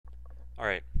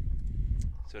Alright,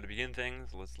 so to begin things,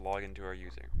 let's log into our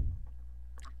user.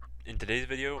 In today's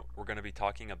video, we're going to be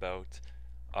talking about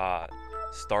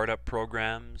startup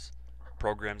programs,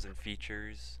 programs and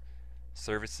features,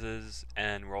 services,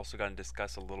 and we're also going to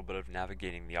discuss a little bit of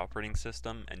navigating the operating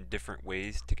system and different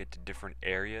ways to get to different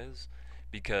areas,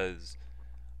 because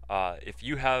if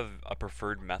you have a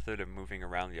preferred method of moving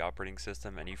around the operating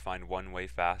system and you find one way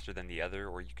faster than the other,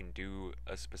 or you can do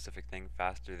a specific thing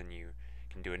faster than you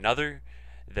can do another,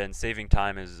 then saving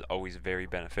time is always very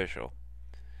beneficial.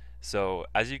 So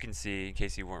as you can see, in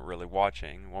case you weren't really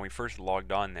watching, when we first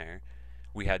logged on there,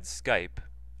 we had Skype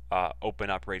open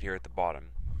up right here at the bottom.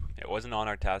 It wasn't on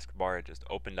our taskbar, it just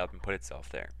opened up and put itself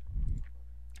there.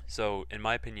 So in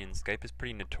my opinion, Skype is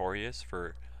pretty notorious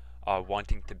for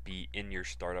wanting to be in your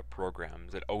startup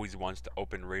programs. It always wants to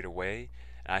open right away,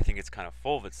 and I think it's kind of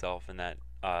full of itself in that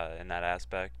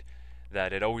aspect,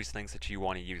 that it always thinks that you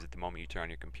want to use it the moment you turn on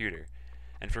your computer.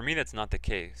 And for me, that's not the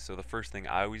case. So the first thing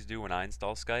I always do when I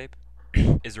install Skype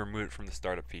is remove it from the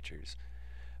startup features.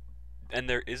 And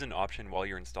there is an option while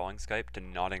you're installing Skype to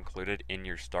not include it in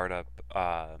your startup,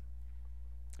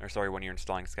 when you're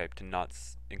installing Skype, to not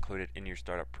include it in your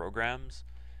startup programs.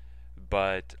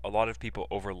 But a lot of people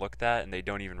overlook that and they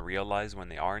don't even realize when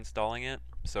they are installing it.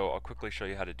 So I'll quickly show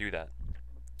you how to do that.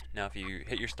 Now if you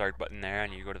hit your start button there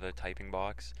and you go to the typing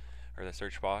box or the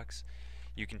search box,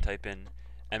 you can type in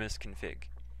MSCONFIG.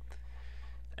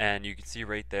 And you can see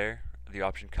right there the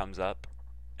option comes up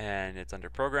and it's under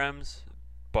programs,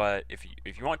 but if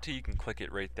you want to, you can click it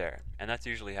right there, and that's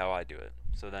usually how I do it.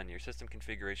 So then your system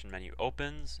configuration menu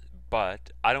opens,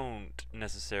 but I don't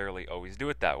necessarily always do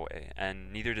it that way,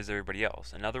 and neither does everybody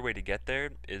else. Another way to get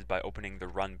there is by opening the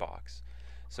run box.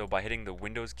 So by hitting the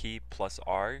Windows key plus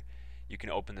R, you can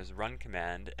open this run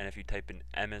command, and if you type in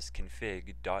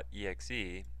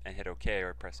msconfig.exe and hit OK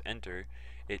or press enter,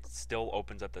 it still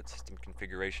opens up that system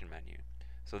configuration menu.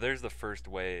 So there's the first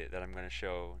way that I'm going to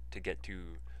show to get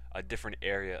to a different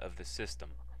area of the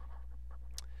system.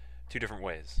 Two different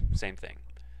ways, same thing.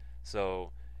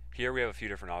 So here we have a few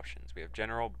different options. We have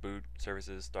general, boot,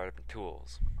 services, startup, and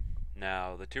tools.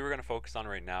 Now the two we're going to focus on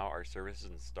right now are services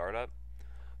and startup,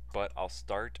 but I'll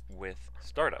start with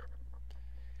startup.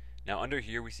 Now under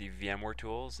here we see VMware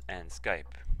Tools and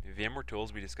Skype. VMware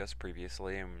Tools we discussed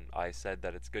previously, and I said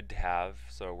that it's good to have,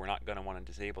 so we're not going to want to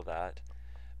disable that.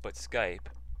 But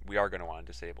Skype, we are going to want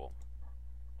to disable.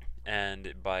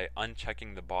 And by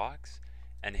unchecking the box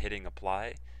and hitting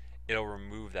apply, it'll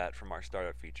remove that from our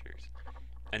startup features.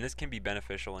 And this can be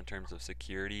beneficial in terms of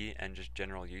security and just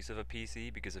general use of a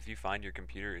PC, because if you find your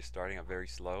computer is starting up very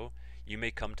slow, you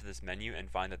may come to this menu and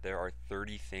find that there are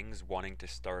 30 things wanting to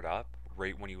start up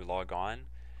right when you log on,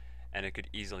 and it could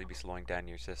easily be slowing down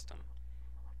your system.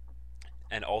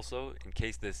 And also, in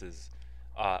case this is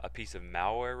a piece of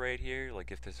malware right here,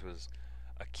 like if this was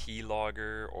a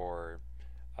keylogger or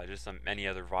just any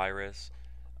other virus,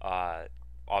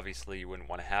 obviously you wouldn't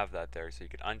want to have that there, so you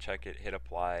could uncheck it, hit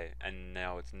apply, and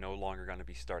now it's no longer going to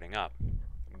be starting up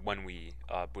when we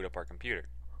boot up our computer.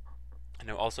 And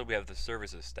now also we have the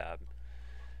services tab.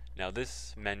 Now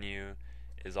this menu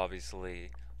is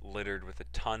obviously littered with a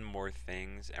ton more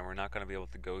things, and we're not going to be able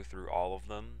to go through all of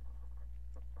them,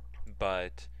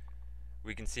 but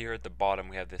we can see here at the bottom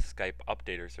we have this Skype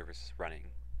updater service running,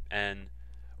 and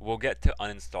we'll get to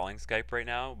uninstalling Skype right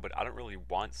now, but I don't really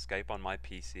want Skype on my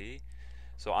PC,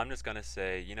 so I'm just going to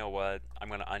say, you know what, I'm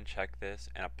going to uncheck this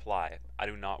and apply. I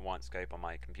do not want Skype on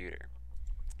my computer.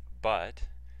 But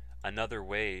another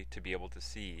way to be able to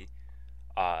see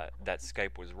that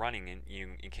Skype was running,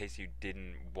 in case you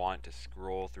didn't want to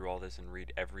scroll through all this and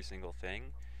read every single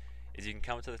thing, is you can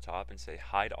come to the top and say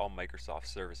hide all Microsoft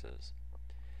services.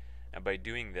 And by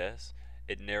doing this,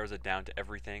 it narrows it down to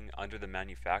everything under the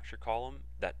manufacturer column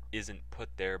that isn't put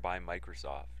there by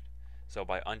Microsoft. So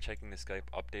by unchecking the Skype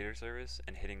updater service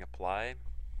and hitting apply,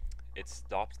 it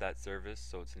stops that service,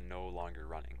 so it's no longer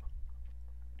running.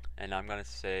 And I'm going to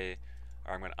say,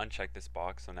 or I'm going to uncheck this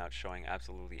box, so now it's showing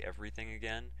absolutely everything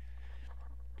again.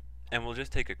 And we'll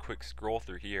just take a quick scroll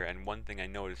through here, and one thing I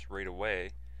noticed right away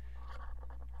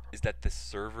is that the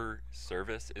server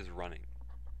service is running.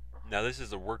 Now this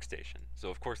is a workstation, so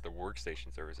of course the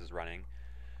workstation service is running,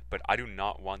 but I do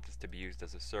not want this to be used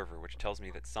as a server, which tells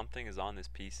me that something is on this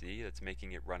PC that's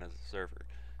making it run as a server.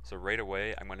 So right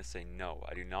away I'm going to say no,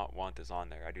 I do not want this on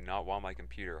there. I do not want my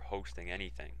computer hosting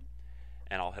anything.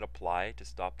 And I'll hit apply to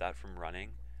stop that from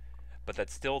running, but that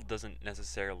still doesn't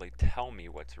necessarily tell me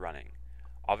what's running.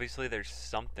 Obviously there's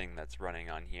something that's running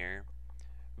on here,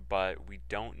 but we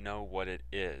don't know what it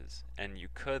is, and you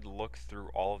could look through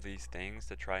all of these things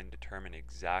to try and determine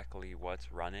exactly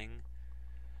what's running,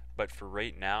 but for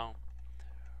right now,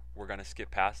 we're going to skip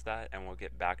past that and we'll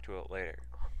get back to it later.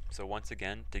 So once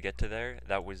again, to get to there,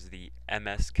 that was the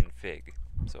MSCONFIG.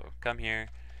 So come here,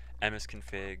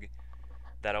 MSCONFIG,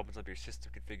 that opens up your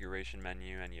system configuration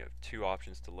menu, and you have two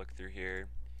options to look through here.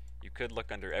 You could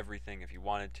look under everything if you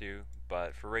wanted to,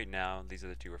 but for right now, these are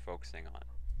the two we're focusing on.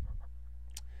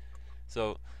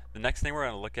 So the next thing we're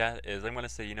going to look at is I'm going to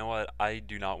say, you know what, I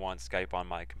do not want Skype on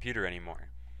my computer anymore.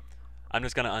 I'm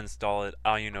just going to uninstall it. I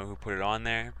don't even know who put it on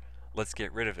there. Let's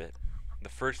get rid of it. The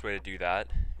first way to do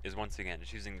that is, once again,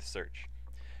 just using the search.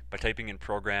 By typing in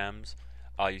programs,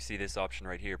 you see this option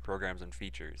right here, programs and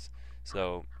features.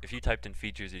 So if you typed in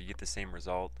features, you get the same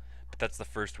result, but that's the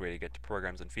first way to get to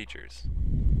programs and features.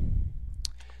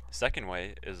 The second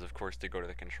way is, of course, to go to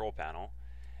the control panel,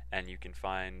 and you can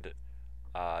find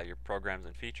your programs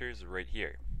and features right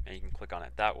here, and you can click on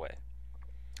it that way.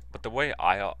 But the way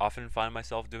I often find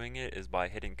myself doing it is by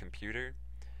hitting computer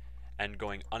and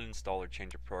going uninstall or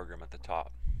change a program at the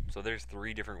top. So there's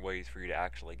three different ways for you to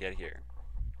actually get here.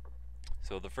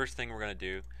 So the first thing we're going to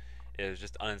do is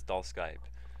just uninstall Skype.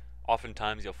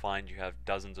 Oftentimes you'll find you have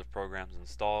dozens of programs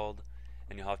installed,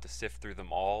 and you'll have to sift through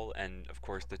them all and of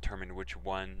course determine which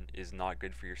one is not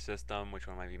good for your system, which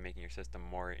one might be making your system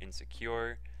more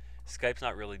insecure. Skype's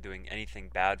not really doing anything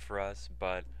bad for us,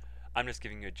 but I'm just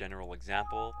giving you a general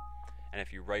example. And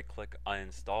if you right click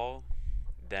uninstall,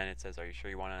 then it says, are you sure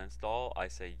you want to uninstall? I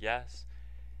say yes,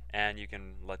 and you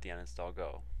can let the uninstall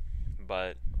go.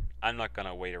 But I'm not going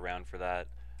to wait around for that.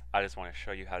 I just want to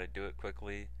show you how to do it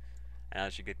quickly, and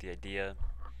as you get the idea,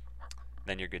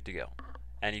 then you're good to go.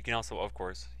 And you can also, of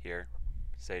course, here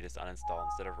say just uninstall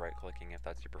instead of right clicking if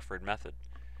that's your preferred method.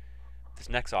 This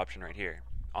next option right here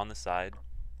on the side,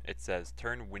 it says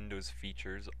turn Windows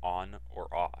features on or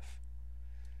off.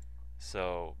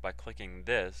 So by clicking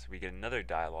this, we get another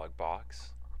dialog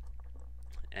box,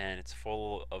 and it's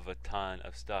full of a ton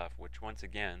of stuff, which once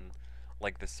again,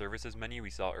 like the services menu we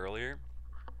saw earlier,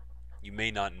 you may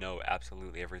not know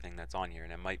absolutely everything that's on here,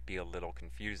 and it might be a little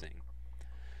confusing.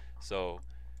 So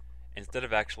instead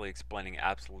of actually explaining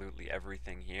absolutely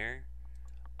everything here,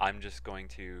 I'm just going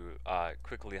to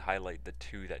quickly highlight the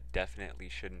two that definitely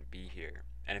shouldn't be here.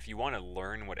 And if you want to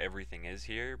learn what everything is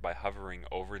here by hovering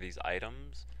over these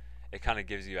items, it kind of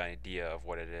gives you an idea of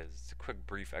what it is. It's a quick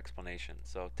brief explanation.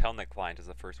 So Telnet Client is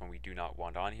the first one we do not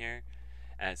want on here,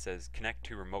 and it says connect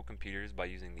to remote computers by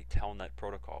using the Telnet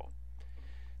protocol.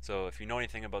 So if you know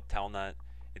anything about Telnet,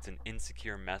 it's an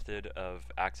insecure method of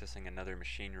accessing another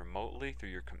machine remotely through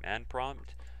your command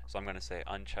prompt. So I'm going to say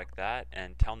uncheck that,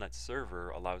 and Telnet server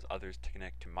allows others to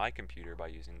connect to my computer by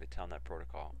using the Telnet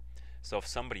protocol. So if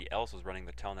somebody else was running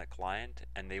the Telnet client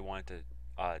and they wanted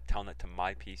to Telnet to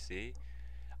my PC,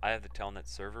 I have the Telnet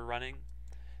server running,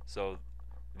 so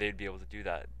they'd be able to do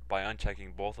that. By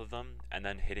unchecking both of them and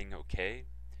then hitting OK,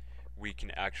 we can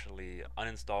actually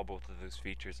uninstall both of those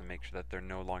features and make sure that they're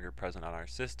no longer present on our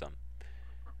system.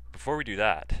 Before we do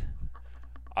that,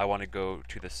 I want to go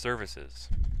to the services.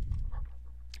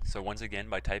 So once again,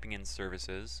 by typing in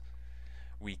services,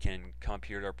 we can come up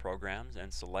here to our programs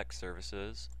and select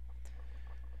services,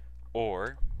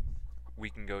 or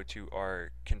we can go to our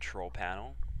control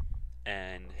panel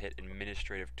and hit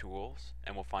administrative tools,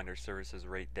 and we'll find our services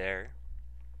right there.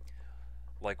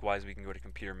 Likewise, we can go to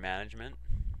computer management.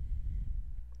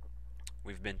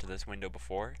 We've been to this window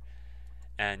before,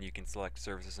 and you can select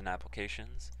services and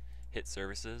applications, hit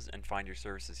services, and find your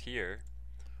services here.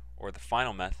 Or the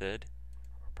final method,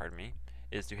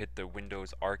 is to hit the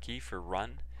Windows R key for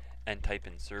run and type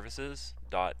in services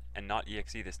dot, and not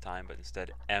exe this time, but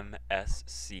instead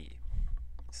MSC.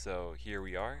 So here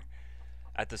we are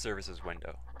at the services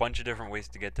window. Bunch of different ways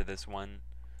to get to this one.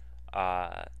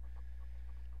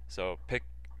 So pick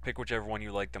whichever one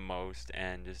you like the most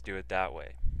and just do it that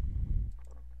way.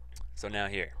 So now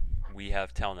here we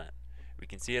have Telnet. We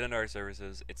can see it under our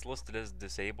services. It's listed as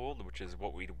disabled, which is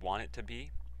what we'd want it to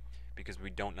be, because we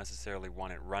don't necessarily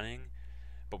want it running.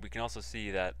 But we can also see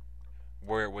that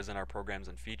where it was in our programs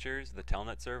and features, the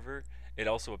Telnet server, it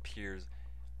also appears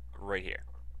right here.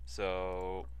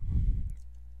 So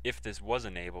if this was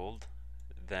enabled,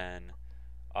 then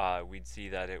we'd see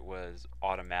that it was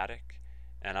automatic,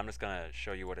 and I'm just going to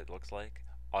show you what it looks like.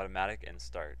 Automatic and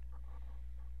start.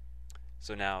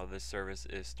 So now this service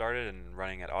is started and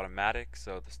running at automatic.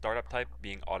 So the startup type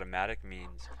being automatic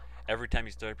means every time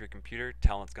you start up your computer,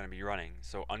 Telnet's going to be running.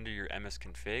 So under your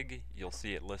MSCONFIG, you'll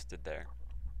see it listed there.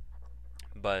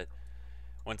 But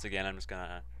once again, I'm just going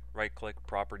to right click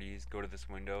properties, go to this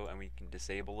window, and we can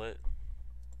disable it,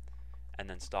 and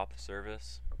then stop the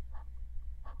service,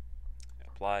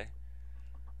 apply,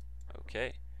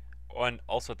 okay. And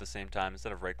also at the same time,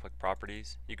 instead of right-click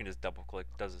properties, you can just double-click,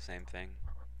 does the same thing.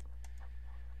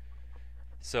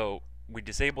 So we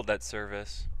disabled that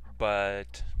service,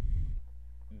 but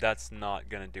that's not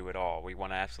going to do it all. We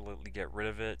want to absolutely get rid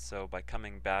of it. So by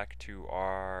coming back to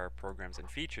our programs and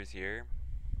features here,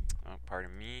 oh,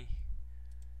 pardon me,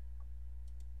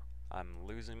 I'm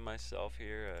losing myself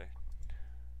here.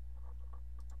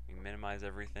 We minimize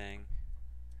everything.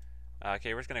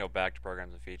 Okay, we're just going to go back to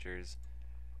programs and features.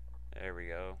 There we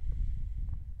go.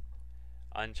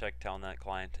 Uncheck Telnet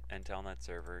Client and Telnet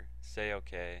Server. Say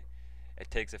OK. It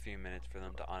takes a few minutes for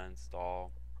them to uninstall,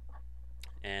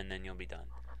 and then you'll be done.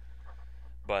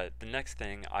 But the next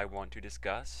thing I want to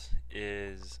discuss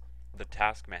is the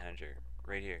Task Manager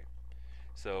right here.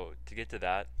 So to get to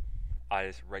that, I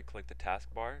just right-click the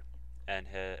taskbar and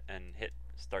hit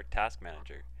Start Task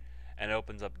Manager, and it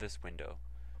opens up this window.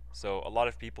 So a lot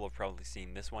of people have probably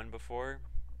seen this one before,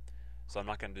 so I'm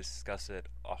not going to discuss it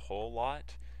a whole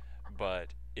lot, but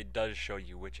it does show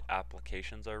you which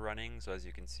applications are running. So as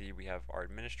you can see, we have our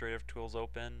administrative tools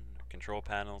open, control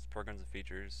panels, programs and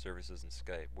features, services, and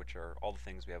Skype, which are all the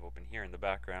things we have open here in the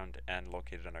background and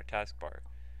located on our taskbar.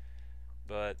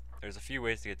 But there's a few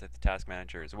ways to get to the task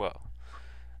manager as well.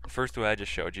 The first way I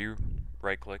just showed you,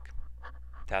 right click,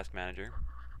 task manager,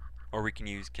 or we can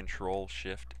use Control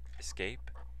Shift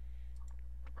Escape.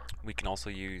 We can also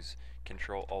use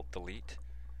Control Alt Delete.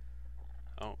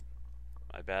 Oh,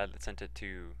 my bad. It sent it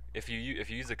to, if you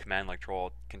use a command like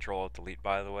Control Alt Delete,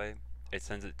 by the way, it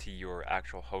sends it to your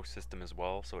actual host system as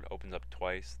well, so it opens up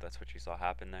twice. That's what you saw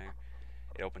happen there.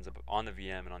 It opens up on the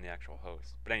VM and on the actual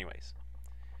host. But anyways,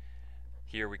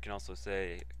 here we can also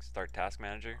say Start Task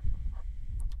Manager,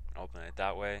 open it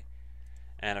that way,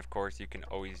 and of course you can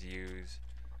always use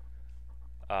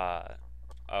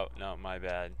oh no, my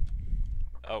bad.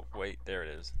 Oh wait, there it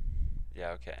is.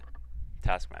 Yeah, okay.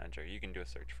 Task Manager. You can do a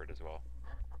search for it as well.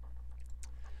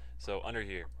 So under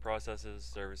here, processes,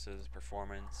 services,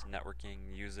 performance, networking,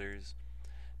 users,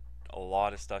 a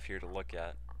lot of stuff here to look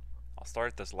at. I'll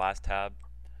start this last tab.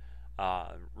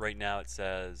 Right now it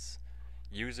says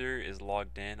user is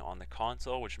logged in on the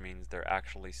console, which means they're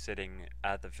actually sitting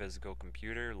at the physical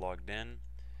computer logged in.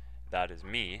 That is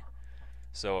me.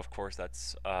 So of course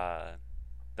that's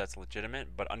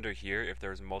legitimate. But under here, if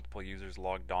there's multiple users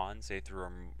logged on, say through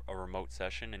a remote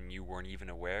session, and you weren't even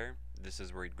aware, this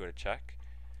is where you'd go to check.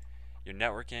 Your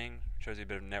networking shows you a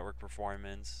bit of network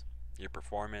performance. Your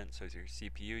performance shows your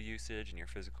CPU usage and your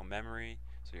physical memory,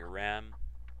 so your RAM.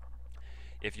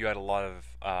 If you had a lot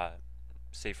of,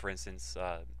 say for instance,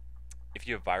 if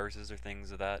you have viruses or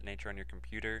things of that nature on your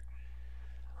computer,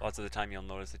 lots of the time you'll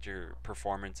notice that your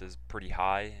performance is pretty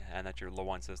high and that you're low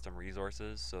on system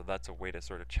resources, so that's a way to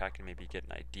sort of check and maybe get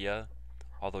an idea,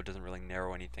 although it doesn't really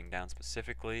narrow anything down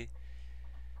specifically.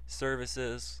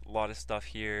 Services, a lot of stuff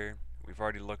here. We've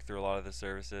already looked through a lot of the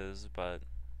services, but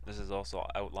this is also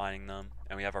outlining them.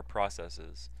 And we have our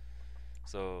processes.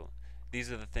 So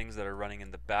these are the things that are running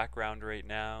in the background right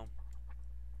now,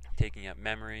 taking up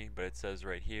memory, but it says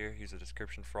right here, here's a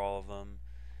description for all of them.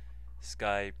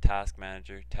 Skype, Task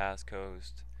Manager, Task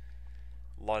Host,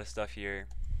 a lot of stuff here.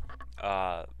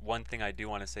 One thing I do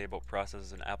want to say about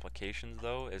processes and applications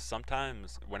though is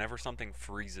sometimes whenever something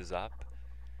freezes up,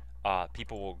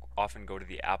 people will often go to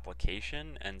the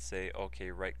application and say,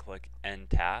 okay, right click end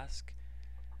task,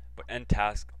 but end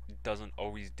task doesn't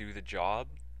always do the job.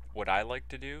 What I like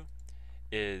to do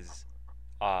is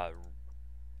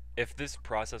if this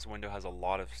process window has a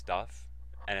lot of stuff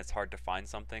and it's hard to find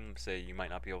something, say you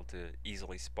might not be able to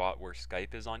easily spot where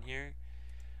Skype is on here,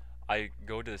 I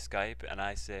go to the Skype and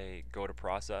I say go to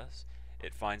process,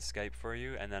 it finds Skype for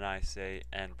you, and then I say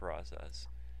end process,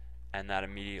 and that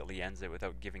immediately ends it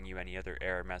without giving you any other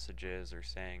error messages or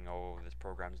saying, oh, this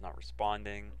program's not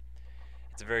responding.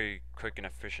 It's a very quick and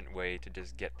efficient way to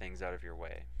just get things out of your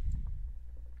way.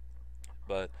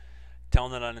 But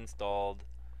Telnet uninstalled.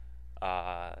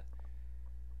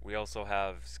 We also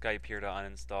have Skype here to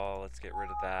uninstall. Let's get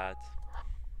rid of that.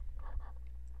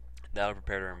 That'll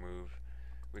prepare to remove.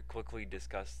 We quickly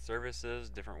discussed services,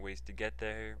 different ways to get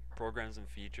there, programs and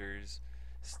features,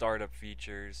 startup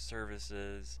features,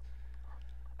 services.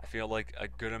 I feel like a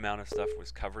good amount of stuff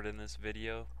was covered in this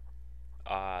video,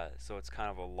 so it's kind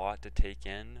of a lot to take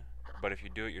in, but if you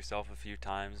do it yourself a few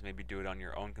times, maybe do it on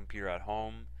your own computer at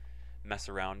home, mess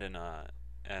around in a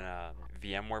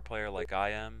VMware player like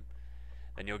I am,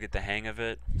 then you'll get the hang of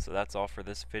it. So that's all for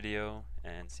this video,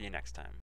 and see you next time.